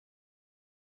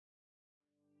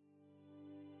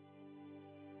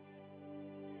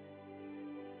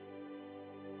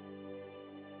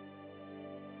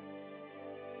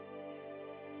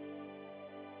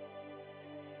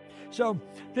So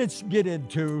let's get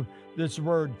into this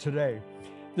word today.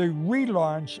 The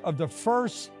relaunch of the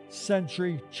first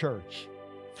century church.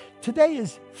 Today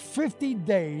is 50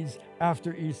 days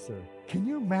after Easter. Can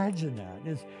you imagine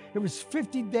that? It was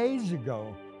 50 days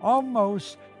ago,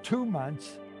 almost 2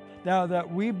 months, now that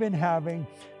we've been having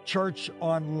church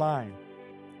online.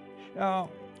 Now,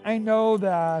 I know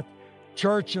that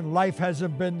church and life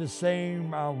hasn't been the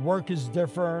same. Work is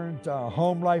different.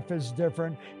 Home life is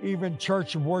different. Even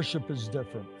church worship is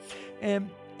different. And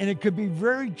it could be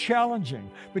very challenging.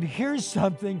 But here's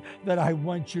something that I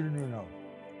want you to know,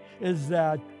 is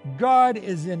that God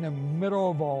is in the middle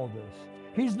of all this.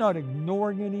 He's not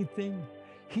ignoring anything.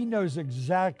 He knows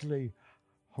exactly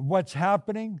what's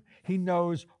happening. He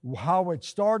knows how it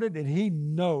started, and He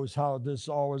knows how this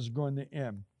all is going to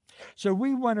end. So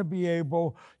we want to be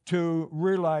able to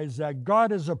realize that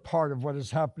God is a part of what is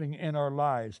happening in our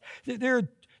lives. There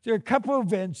are a couple of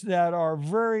events that are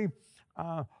very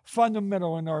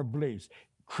fundamental in our beliefs.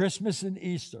 Christmas and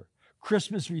Easter.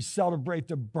 Christmas, we celebrate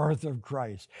the birth of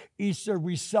Christ. Easter,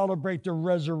 we celebrate the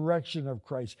resurrection of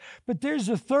Christ. But there's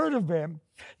a third event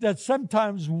that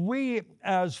sometimes we,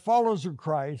 as followers of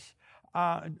Christ,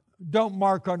 don't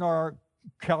mark on our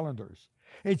calendars.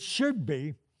 It should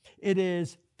be. It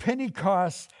is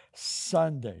Pentecost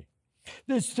Sunday.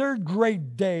 This third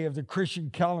great day of the Christian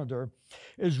calendar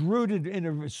is rooted in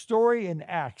a story in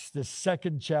Acts, the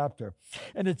 2nd chapter.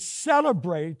 And it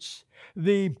celebrates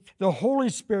the Holy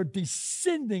Spirit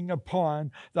descending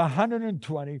upon the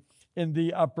 120 in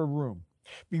the upper room.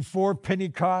 Before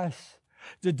Pentecost,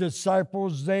 the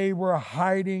disciples, they were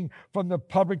hiding from the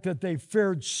public that they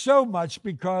feared so much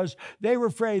because they were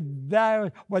afraid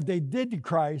that what they did to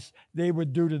Christ, they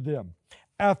would do to them.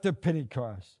 After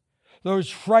Pentecost,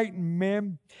 those frightened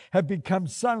men have become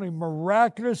suddenly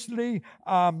miraculously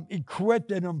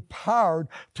equipped and empowered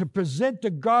to present the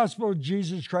gospel of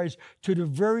Jesus Christ to the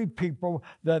very people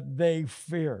that they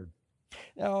feared.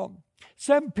 Now,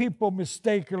 some people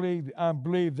mistakenly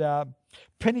believe that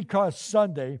Pentecost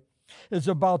Sunday is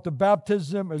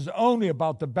only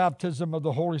about the baptism of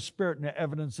the Holy Spirit and the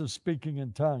evidence of speaking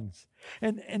in tongues.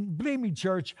 And believe me,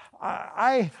 church,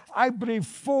 I believe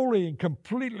fully and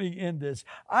completely in this.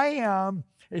 I am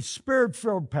a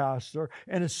Spirit-filled pastor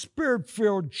in a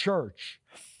Spirit-filled church.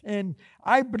 And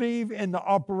I believe in the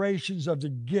operations of the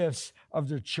gifts of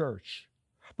the church.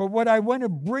 But what I want to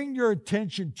bring your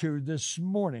attention to this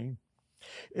morning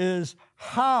is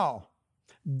how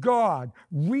God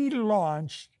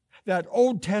relaunched that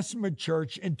Old Testament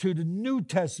church into the New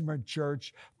Testament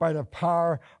church by the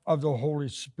power of the Holy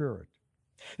Spirit.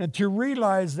 And to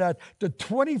realize that the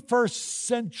 21st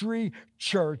century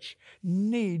church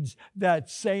needs that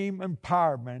same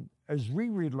empowerment as we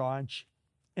relaunch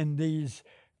in these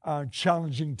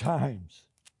challenging times.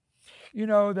 You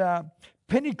know that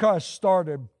Pentecost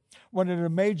started one of the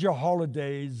major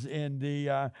holidays in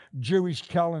the Jewish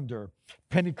calendar.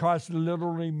 Pentecost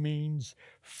literally means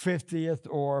 50th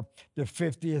or the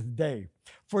 50th day.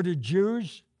 For the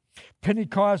Jews,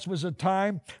 Pentecost was a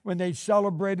time when they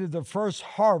celebrated the first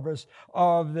harvest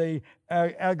of the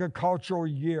agricultural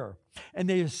year. And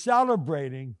they are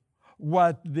celebrating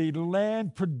what the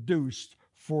land produced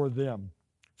for them.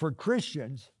 For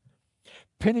Christians,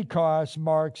 Pentecost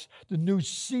marks the new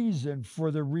season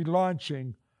for the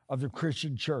relaunching of the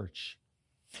Christian church.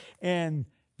 And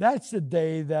that's the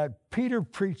day that Peter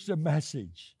preached a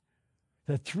message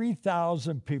that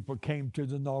 3,000 people came to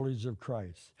the knowledge of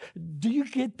Christ. Do you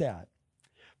get that?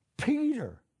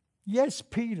 Peter. Yes,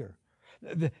 Peter.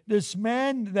 This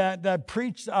man that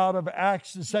preached out of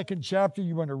Acts, the 2nd chapter,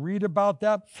 you want to read about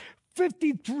that?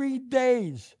 53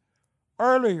 days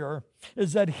earlier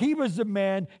is that he was the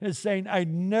man is saying, I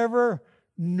never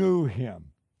knew him.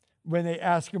 When they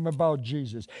asked him about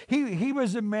Jesus. He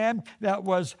was a man that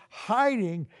was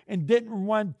hiding and didn't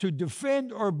want to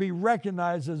defend or be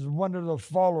recognized as one of the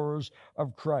followers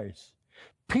of Christ.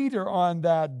 Peter, on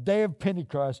that day of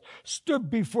Pentecost,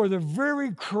 stood before the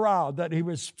very crowd that he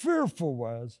was fearful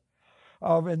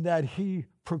of, and that he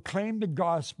proclaimed the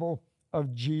gospel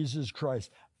of Jesus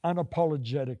Christ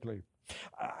unapologetically.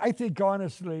 I think,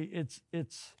 honestly,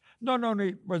 it's not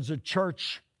only was a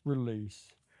church release,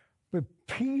 but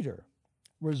Peter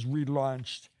was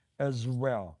relaunched as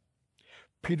well.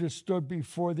 Peter stood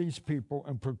before these people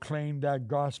and proclaimed that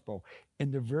gospel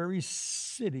in the very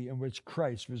city in which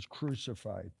Christ was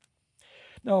crucified.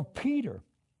 Now, Peter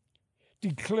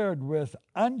declared with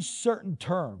uncertain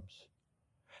terms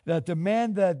that the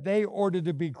man that they ordered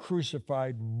to be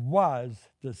crucified was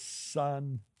the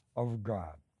Son of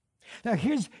God. Now,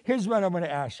 here's what I'm going to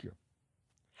ask you.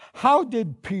 How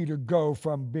did Peter go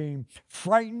from being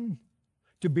frightened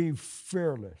to be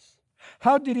fearless?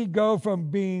 How did he go from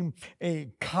being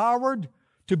a coward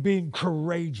to being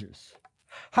courageous?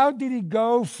 How did he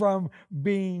go from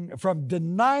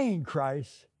denying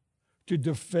Christ to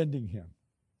defending him?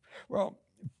 Well,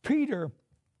 Peter,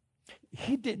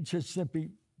 he didn't just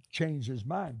simply change his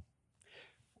mind.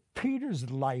 Peter's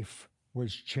life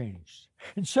was changed.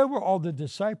 And so were all the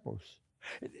disciples.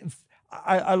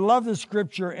 I love the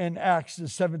scripture in Acts, the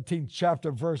 17th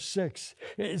chapter, verse 6.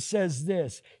 It says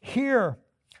this, "Here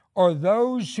are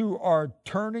those who are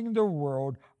turning the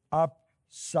world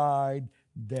upside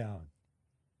down."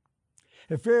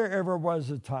 If there ever was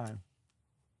a time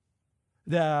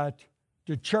that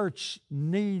the church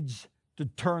needs to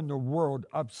turn the world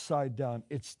upside down,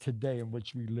 it's today in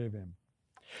which we live in.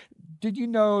 Did you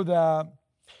know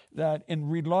that in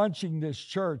relaunching this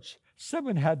church,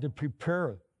 someone had to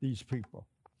prepare these people?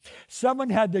 Someone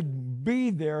had to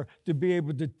be there to be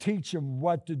able to teach them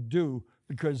what to do,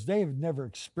 because they have never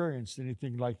experienced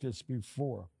anything like this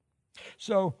before.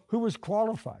 So who was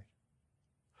qualified?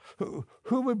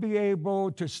 Who would be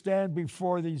able to stand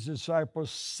before these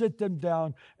disciples, sit them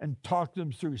down, and talk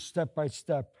them through step by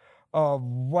step of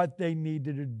what they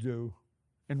needed to do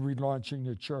in relaunching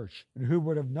the church? And who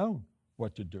would have known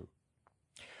what to do?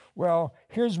 Well,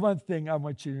 here's one thing I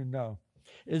want you to know,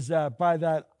 is that by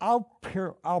that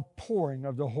outpouring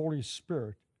of the Holy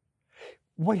Spirit,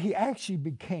 what he actually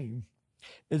became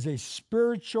is a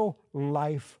spiritual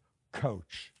life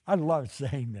coach. I love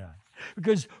saying that,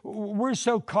 because we're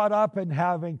so caught up in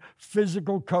having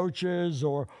physical coaches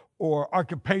or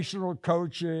occupational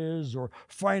coaches or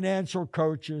financial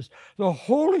coaches. The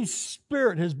Holy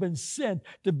Spirit has been sent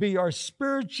to be our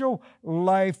spiritual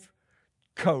life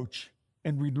coach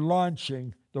in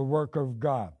relaunching the work of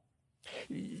God.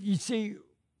 You see,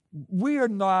 we are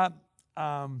not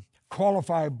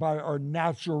qualified by our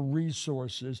natural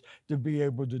resources to be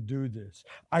able to do this.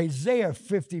 Isaiah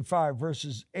 55,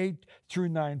 verses 8 through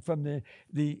 9 from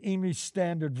the English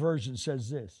Standard Version says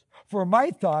this, "For my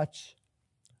thoughts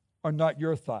are not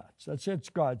your thoughts." It's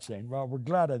God saying. Well, we're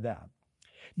glad of that.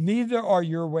 "Neither are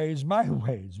your ways my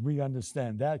ways." We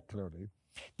understand that clearly,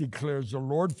 declares the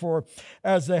Lord. "For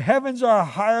as the heavens are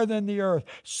higher than the earth,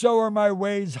 so are my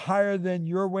ways higher than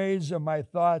your ways, and my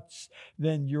thoughts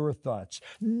than your thoughts."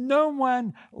 No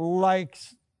one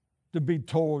likes to be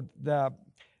told that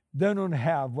they don't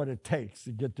have what it takes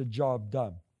to get the job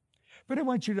done. But I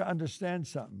want you to understand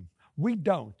something. We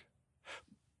don't,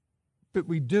 but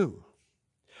we do.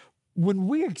 When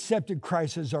we accepted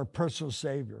Christ as our personal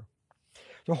Savior,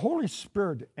 the Holy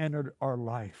Spirit entered our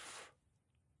life.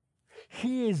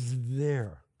 He is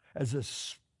there as a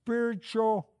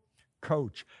spiritual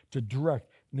coach to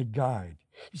direct and to guide.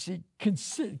 You see,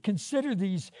 consider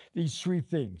these three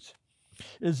things.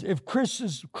 If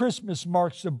Christmas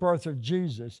marks the birth of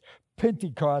Jesus,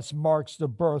 Pentecost marks the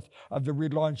birth of the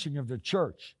relaunching of the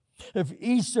church. If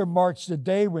Easter marks the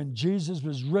day when Jesus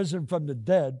was risen from the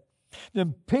dead,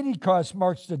 then Pentecost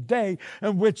marks the day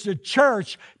in which the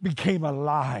church became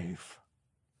alive.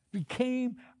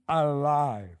 Became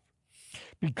alive.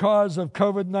 Because of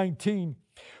COVID-19,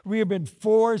 we have been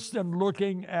forced in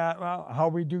looking at how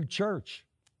we do church.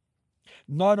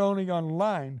 Not only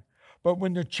online, but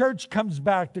when the church comes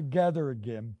back together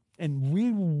again, and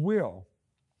we will,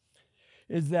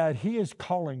 is that he is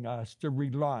calling us to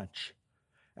relaunch.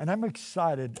 And I'm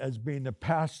excited as being the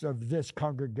pastor of this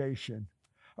congregation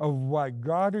of what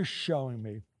God is showing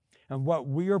me and what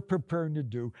we are preparing to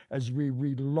do as we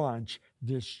relaunch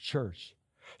this church.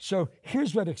 So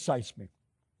here's what excites me.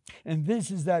 And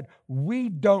this is that we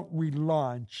don't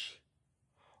relaunch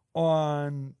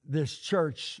on this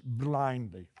church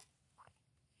blindly.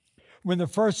 When the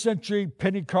first century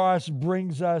Pentecost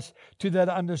brings us to that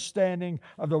understanding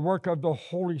of the work of the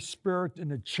Holy Spirit and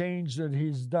the change that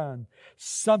he's done,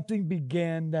 something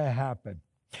began to happen.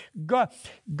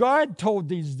 God told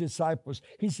these disciples,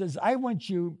 he says, "I want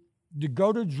you to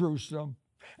go to Jerusalem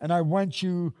and I want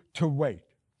you to wait."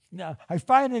 Now, I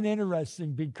find it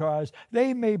interesting because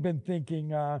they may have been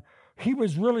thinking he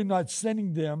was really not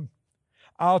sending them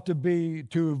out to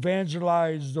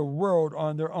evangelize the world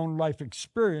on their own life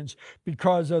experience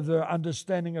because of their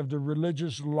understanding of the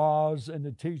religious laws and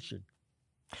the teaching.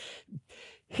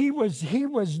 He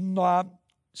was not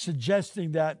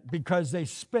suggesting that because they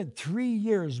spent 3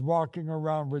 years walking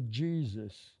around with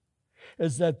Jesus,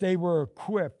 is that they were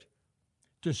equipped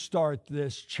to start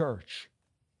this church.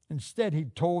 Instead, he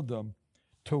told them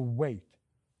to wait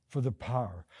for the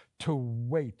power, to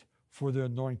wait for the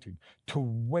anointing, to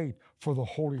wait for the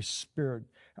Holy Spirit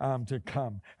to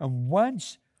come. And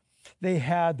once they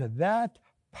had that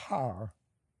power,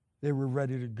 they were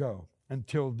ready to go.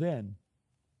 Until then,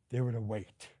 They were to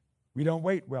wait. We don't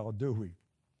wait well, do we?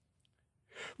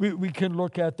 We can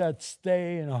look at that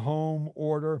stay in a home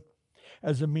order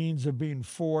as a means of being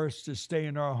forced to stay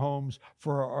in our homes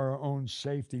for our own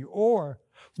safety. Or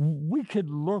we could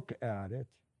look at it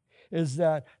as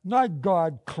that not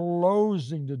God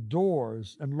closing the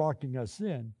doors and locking us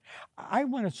in. I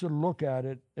want us to look at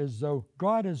it as though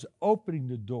God is opening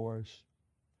the doors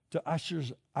to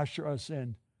usher us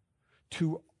in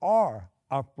to our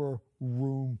upper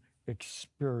room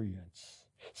experience.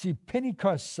 See,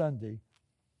 Pentecost Sunday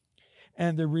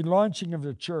and the relaunching of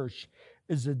the church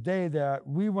is a day that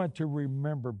we want to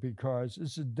remember because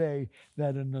it's a day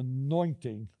that an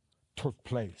anointing took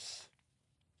place.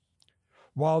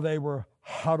 While they were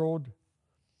huddled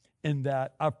in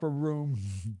that upper room,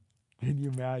 can you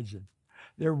imagine?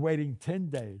 They're waiting 10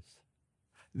 days.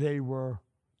 They were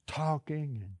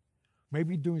talking and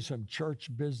maybe doing some church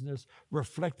business,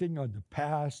 reflecting on the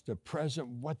past, the present,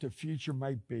 what the future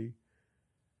might be.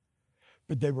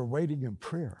 But they were waiting in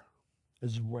prayer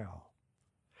as well.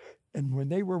 And when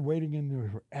they were waiting in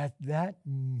prayer, at that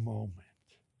moment,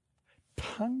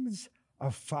 tongues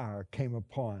of fire came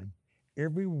upon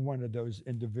every one of those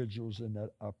individuals in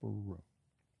that upper room.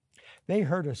 They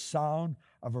heard a sound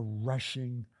of a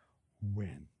rushing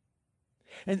wind.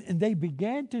 And they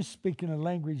began to speak in a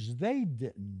language they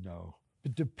didn't know.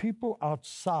 But the people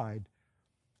outside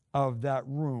of that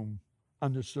room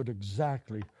understood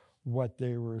exactly what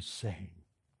they were saying.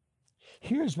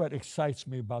 Here's what excites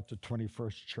me about the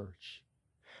 21st church.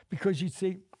 Because you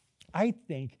see, I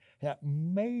think that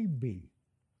maybe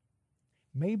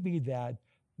that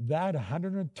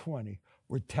 120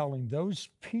 were telling those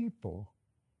people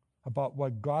about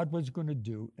what God was going to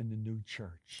do in the new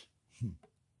church.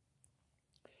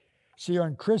 See,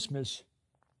 on Christmas,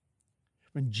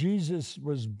 when Jesus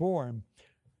was born,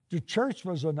 the church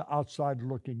was on the outside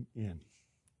looking in.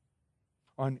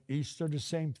 On Easter, the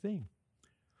same thing.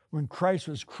 When Christ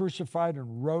was crucified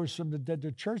and rose from the dead,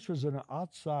 the church was on the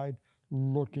outside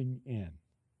looking in.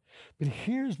 But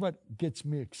here's what gets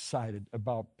me excited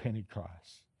about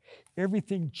Pentecost.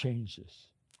 Everything changes.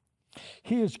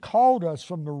 He has called us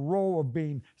from the role of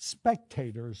being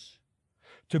spectators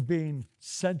to being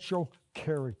central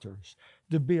characters,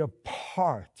 to be a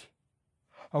part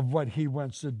of what he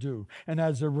wants to do. And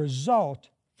as a result,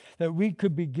 that we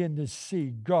could begin to see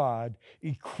God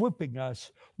equipping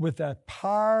us with that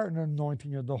power and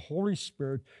anointing of the Holy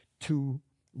Spirit to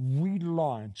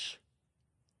relaunch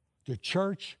the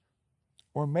church,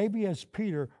 or maybe as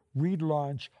Peter,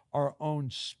 relaunch our own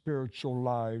spiritual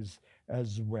lives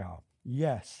as well.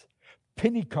 Yes,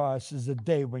 Pentecost is the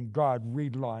day when God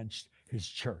relaunched his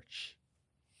church.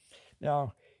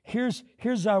 Now, here's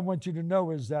I want you to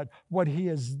know is that what he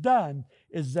has done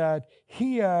is that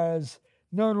he has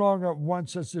no longer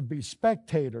wants us to be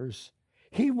spectators.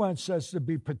 He wants us to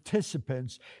be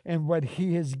participants. And what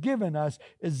he has given us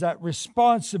is that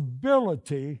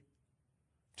responsibility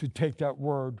to take that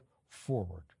word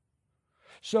forward.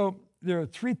 So there are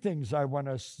three things I want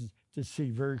us to see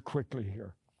very quickly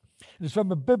here. It's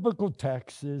from a biblical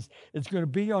text. It's going to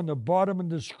be on the bottom of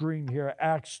the screen here,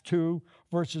 Acts 2,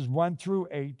 verses 1 through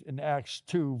 8, and Acts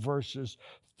 2, verses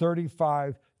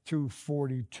 35 through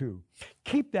 42.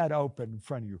 Keep that open in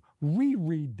front of you.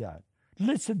 Reread that.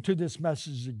 Listen to this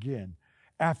message again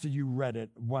after you read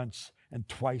it once and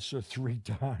twice or three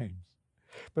times.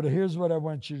 But here's what I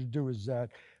want you to do is that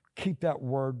keep that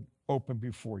word open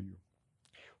before you.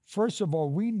 First of all,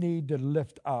 we need to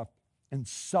lift up and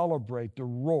celebrate the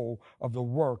role of the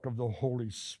work of the Holy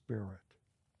Spirit.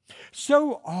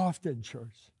 So often,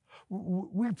 church,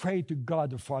 we pray to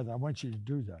God the Father. I want you to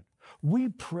do that. We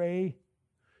pray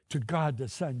to God the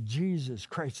Son, Jesus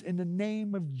Christ. In the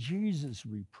name of Jesus,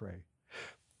 we pray.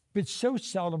 But so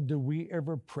seldom do we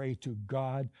ever pray to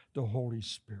God the Holy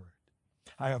Spirit.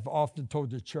 I have often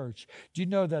told the church, do you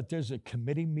know that there's a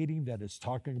committee meeting that is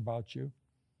talking about you?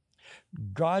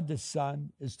 God the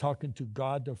Son is talking to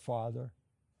God the Father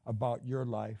about your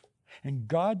life. And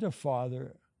God the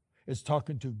Father is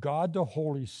talking to God the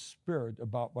Holy Spirit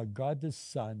about what God the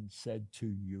Son said to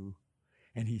you.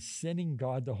 And he's sending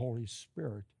God the Holy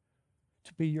Spirit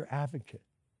to be your advocate,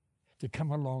 to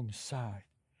come alongside,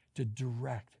 to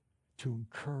direct, to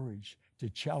encourage, to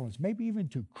challenge, maybe even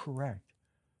to correct,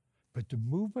 but to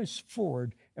move us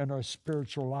forward in our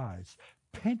spiritual lives.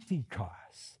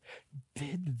 Pentecost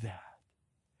did that.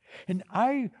 And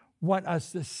I want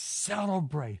us to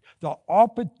celebrate the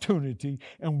opportunity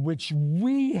in which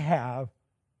we have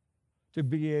to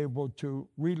be able to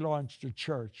relaunch the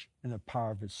church in the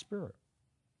power of his Spirit.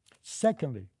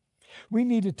 Secondly, We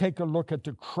need to take a look at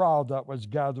the crowd that was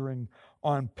gathering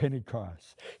on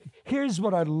Pentecost. Here's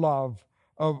what I love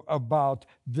about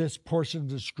this portion of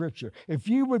the scripture. If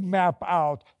you would map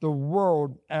out the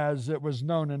world as it was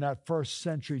known in that first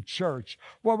century church,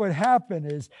 what would happen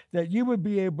is that you would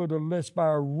be able to list by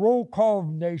a roll call of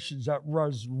nations that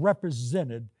was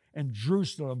represented in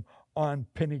Jerusalem on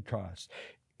Pentecost.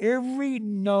 Every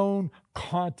known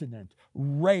continent,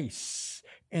 race,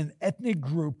 and ethnic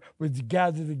group was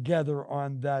gathered together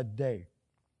on that day.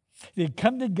 They'd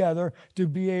come together to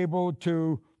be able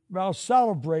to,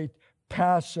 celebrate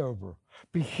Passover.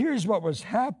 But here's what was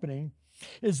happening,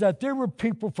 is that there were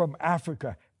people from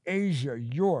Africa, Asia,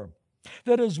 Europe.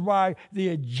 That is why the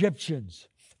Egyptians,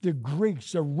 the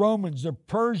Greeks, the Romans, the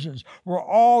Persians were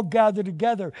all gathered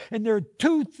together. And there are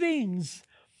two things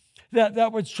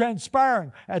that was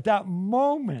transpiring at that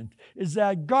moment, is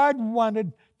that God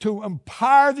wanted to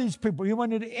empower these people. He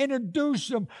wanted to introduce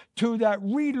them to that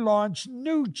relaunched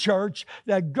new church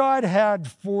that God had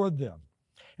for them.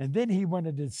 And then he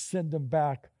wanted to send them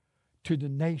back to the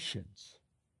nations.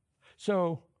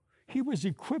 So he was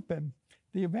equipping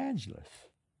the evangelists.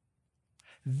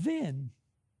 Then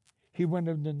he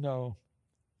wanted them to know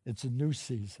it's a new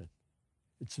season.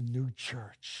 It's a new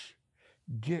church.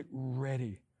 Get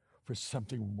ready for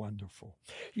something wonderful.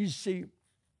 You see,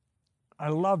 I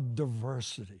love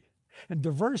diversity. And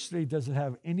diversity doesn't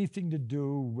have anything to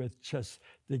do with just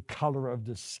the color of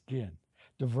the skin.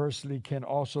 Diversity can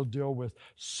also deal with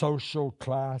social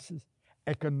classes,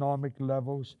 economic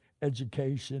levels,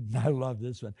 education. I love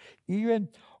this one. Even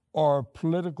our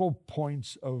political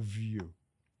points of view.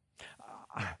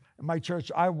 In my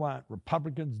church, I want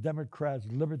Republicans, Democrats,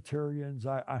 Libertarians.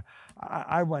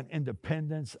 I want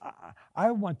independents. I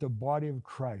want the body of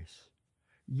Christ,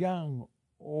 young,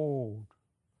 old,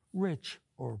 rich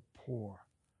or poor,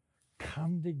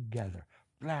 come together,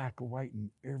 black, white, and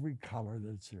every color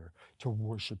that's there, to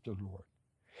worship the Lord.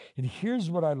 And here's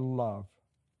what I love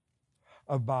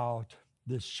about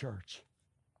this church.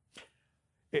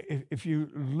 If you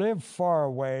live far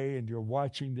away and you're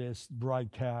watching this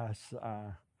broadcast,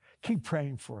 keep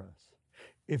praying for us.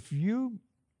 If you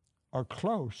are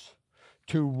close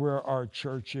to where our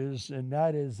church is, and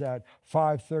that is at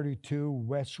 532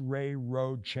 West Ray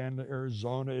Road, Chandler,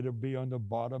 Arizona. It'll be on the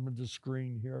bottom of the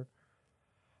screen here.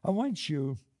 I want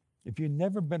you, if you've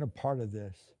never been a part of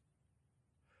this,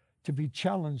 to be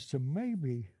challenged to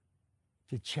maybe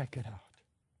to check it out.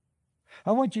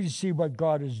 I want you to see what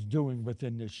God is doing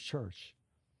within this church.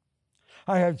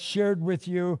 I have shared with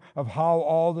you of how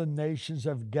all the nations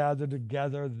have gathered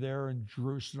together there in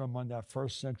Jerusalem on that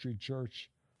first century church.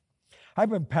 I've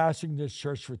been pastoring this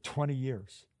church for 20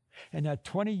 years. And that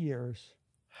 20 years,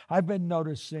 I've been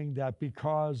noticing that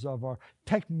because of our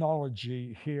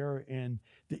technology here in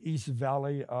the East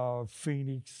Valley of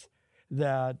Phoenix,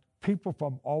 that people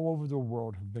from all over the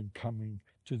world have been coming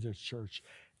to this church.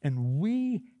 And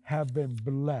we have been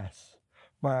blessed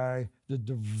by the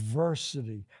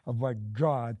diversity of what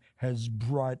God has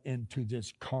brought into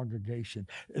this congregation.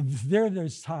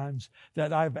 There's times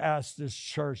that I've asked this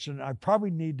church, and I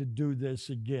probably need to do this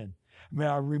again. May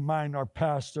I remind our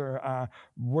pastor,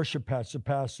 worship pastor,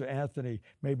 Pastor Anthony,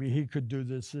 maybe he could do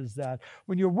this, is that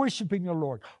when you're worshiping the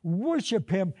Lord,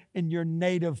 worship him in your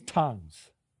native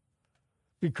tongues.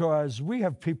 Because we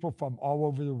have people from all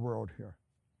over the world here.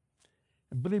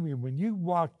 And believe me, when you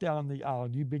walk down the aisle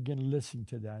and you begin listening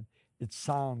to that, it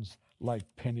sounds like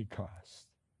Pentecost.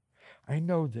 I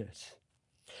know this,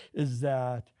 is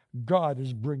that God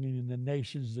is bringing the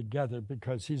nations together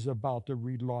because he's about to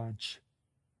relaunch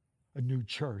a new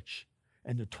church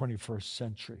in the 21st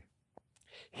century.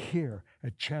 Here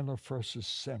at Chandler First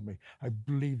Assembly, I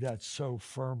believe that so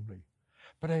firmly.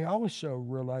 But I also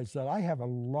realize that I have a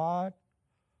lot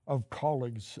of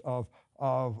colleagues of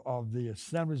the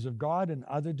Assemblies of God and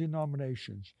other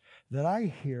denominations that I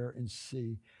hear and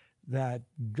see that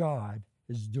God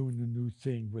is doing a new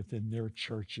thing within their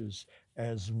churches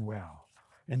as well.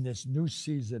 In this new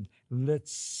season,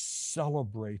 let's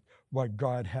celebrate what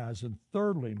God has. And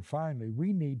thirdly and finally,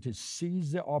 we need to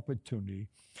seize the opportunity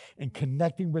in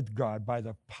connecting with God by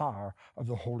the power of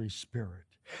the Holy Spirit.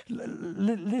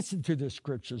 Listen to the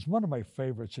scriptures. One of my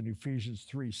favorites in Ephesians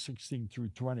 3:16 through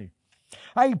 20.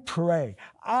 I pray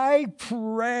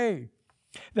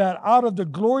that out of the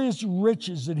glorious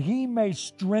riches that he may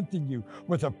strengthen you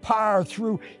with a power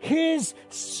through his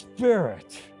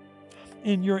Spirit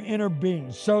in your inner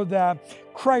being, so that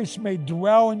Christ may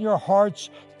dwell in your hearts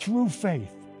through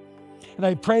faith. And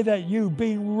I pray that you,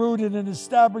 being rooted and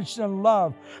established in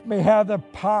love, may have the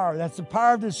power, that's the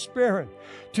power of the Spirit,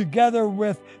 together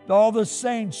with all the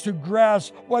saints to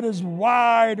grasp what is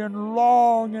wide and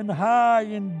long and high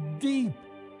and deep.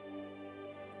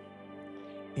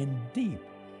 And deep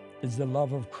is the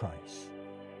love of Christ.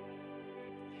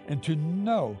 And to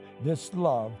know this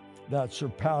love that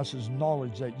surpasses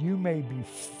knowledge, that you may be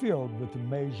filled with the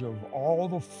measure of all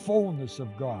the fullness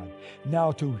of God.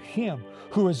 Now to Him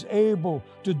who is able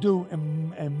to do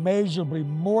immeasurably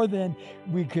more than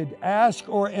we could ask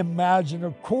or imagine,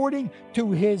 according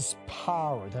to His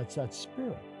power, that's that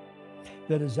Spirit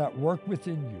that is at work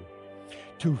within you.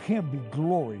 To Him be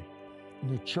glory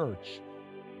in the church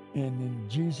and in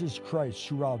Jesus Christ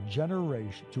throughout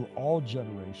generation, to all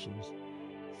generations,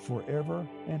 forever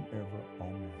and ever.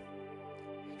 Amen.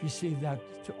 You see that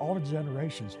to all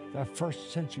generations, that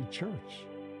first century church,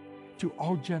 to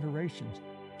all generations,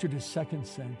 to the second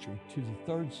century, to the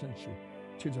third century,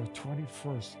 to the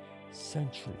 21st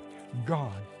century,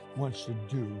 God wants to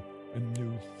do a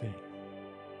new thing.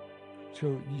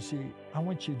 So you see, I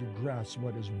want you to grasp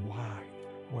what is wide,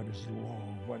 what is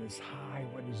long, what is high,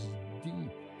 what is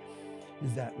deep,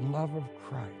 is that love of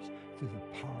Christ through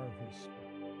the power of His Spirit.